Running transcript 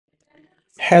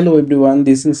Hello everyone,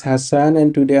 this is Hassan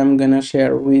and today I'm gonna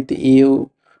share with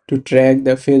you to track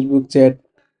the Facebook chat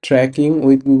tracking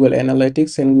with Google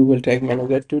Analytics and Google Tag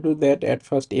Manager. To do that, at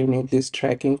first you need this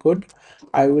tracking code.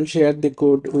 I will share the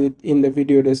code with in the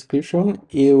video description.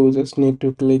 You just need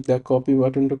to click the copy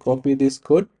button to copy this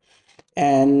code,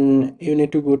 and you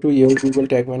need to go to your Google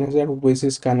Tag Manager which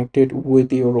is connected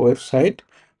with your website.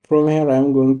 From here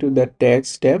I'm going to the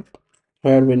tags tab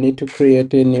where we need to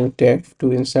create a new tag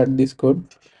to insert this code.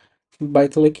 By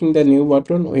clicking the new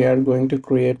button, we are going to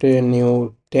create a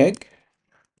new tag,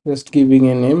 just giving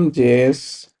a name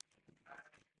JSFV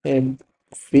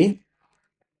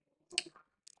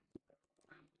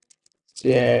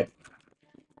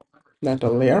data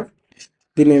layer.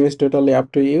 The name is totally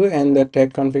up to you, and the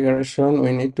tag configuration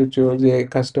we need to choose a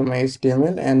custom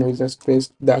HTML, and we just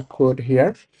paste the code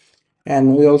here.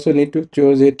 And we also need to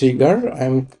choose a trigger.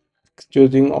 I'm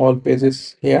choosing all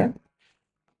pages here.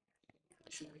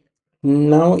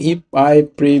 Now if I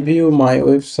preview my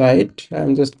website,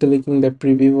 I'm just clicking the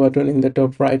preview button in the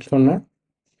top right corner.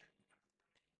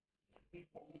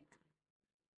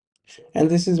 And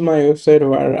this is my website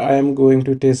where I am going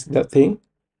to test the thing.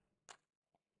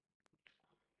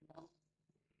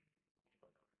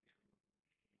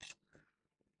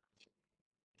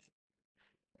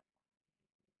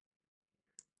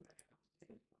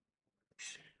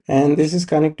 And this is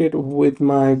connected with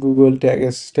my Google Tag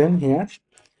Assistant here.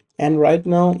 And right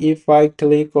now, if I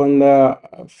click on the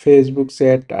Facebook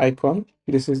chat icon,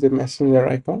 this is the messenger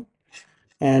icon,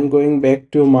 and going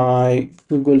back to my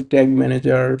Google Tag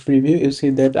Manager preview, you see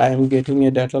that I am getting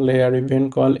a data layer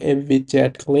event called FB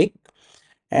Chat Click.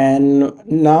 And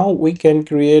now we can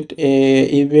create a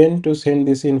event to send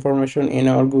this information in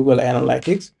our Google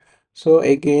Analytics. So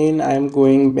again, I'm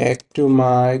going back to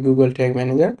my Google Tag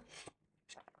Manager,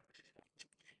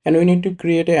 and we need to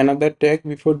create another tag.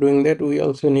 Before doing that, we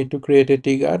also need to create a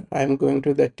trigger. I'm going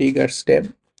to the triggers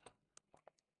tab.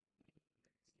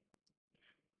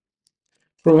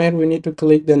 From here, we need to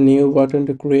click the new button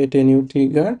to create a new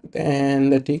trigger,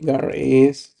 and the trigger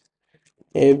is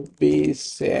FB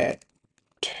set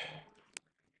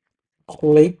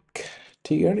click.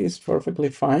 Trigger is perfectly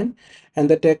fine.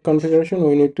 And the tag configuration,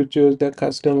 we need to choose the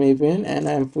custom event, and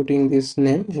I'm putting this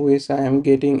name which I am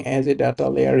getting as a data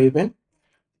layer event,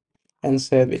 and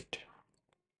save it.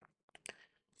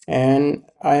 And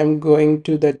I am going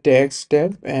to the tags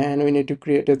tab, and we need to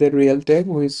create the real tag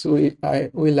which we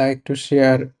like to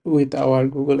share with our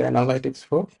Google Analytics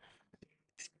for.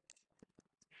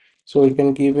 So we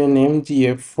can give a name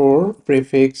GF4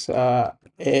 prefix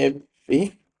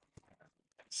FB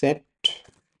set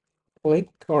click,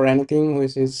 or anything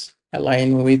which is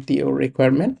aligned with your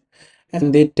requirement.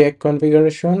 And the tag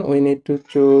configuration, we need to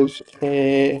choose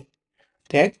a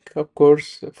tag. Of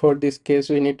course, for this case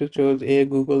we need to choose a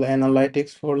Google Analytics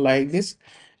for like this.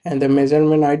 And the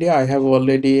measurement ID, I have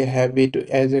already have it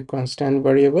as a constant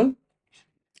variable,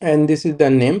 and this is the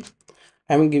name.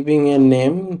 I'm giving a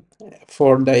name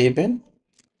for the event,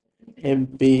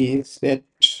 FB set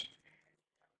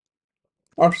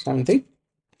or something.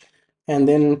 And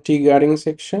then triggering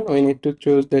section, we need to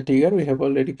choose the trigger. We have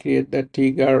already created the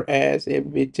trigger as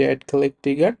FB chat click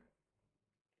trigger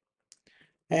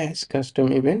as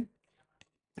custom event,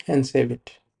 and save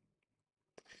it.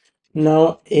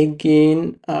 Now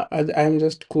again, I'm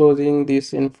just closing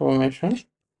this information,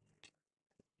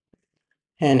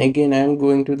 and again I'm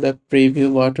going to the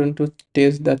preview button to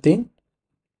test the thing.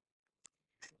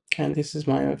 And this is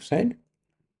my website,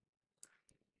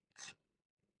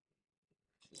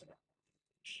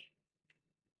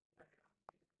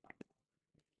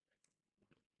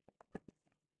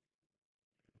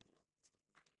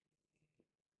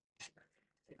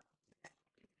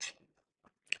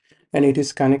 and it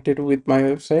is connected with my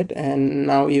website. And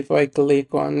now if I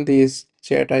click on this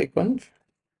chat icon,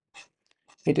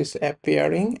 it is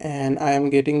appearing, and I am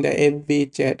getting the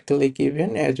FB chat click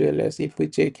event, as well as if we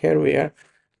check here,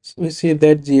 we see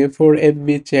that GA4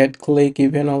 FB chat click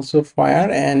event also fire.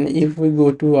 And if we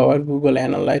go to our Google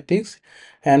Analytics,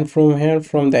 and from here,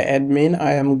 from the admin,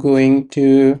 I am going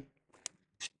to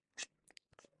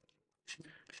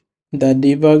the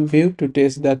debug view to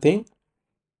test the thing.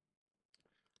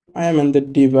 I am in the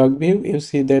debug view. You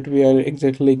see that we are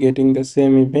exactly getting the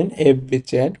same event FB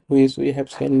chat which we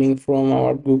have sending from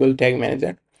our Google Tag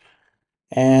Manager.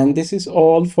 And this is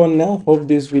all for now. Hope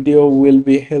this video will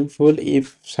be helpful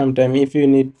if sometime if you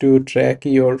need to track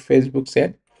your Facebook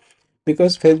chat,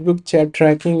 because Facebook chat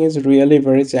tracking is really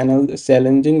very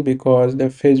challenging, because the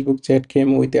Facebook chat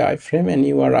came with the iframe and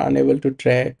you are unable to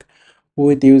track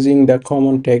with using the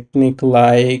common technique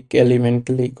like element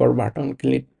click or button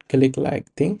click like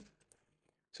thing.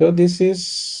 So this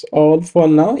is all for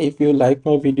now. If you like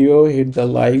my video, hit the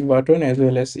like button, as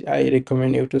well as I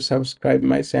recommend you to subscribe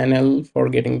my channel for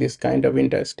getting this kind of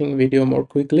interesting video more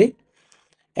quickly.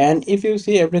 And if you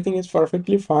see everything is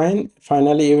perfectly fine,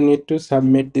 finally you need to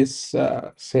submit this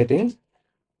setting.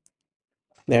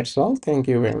 That's all. Thank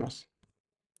you very much.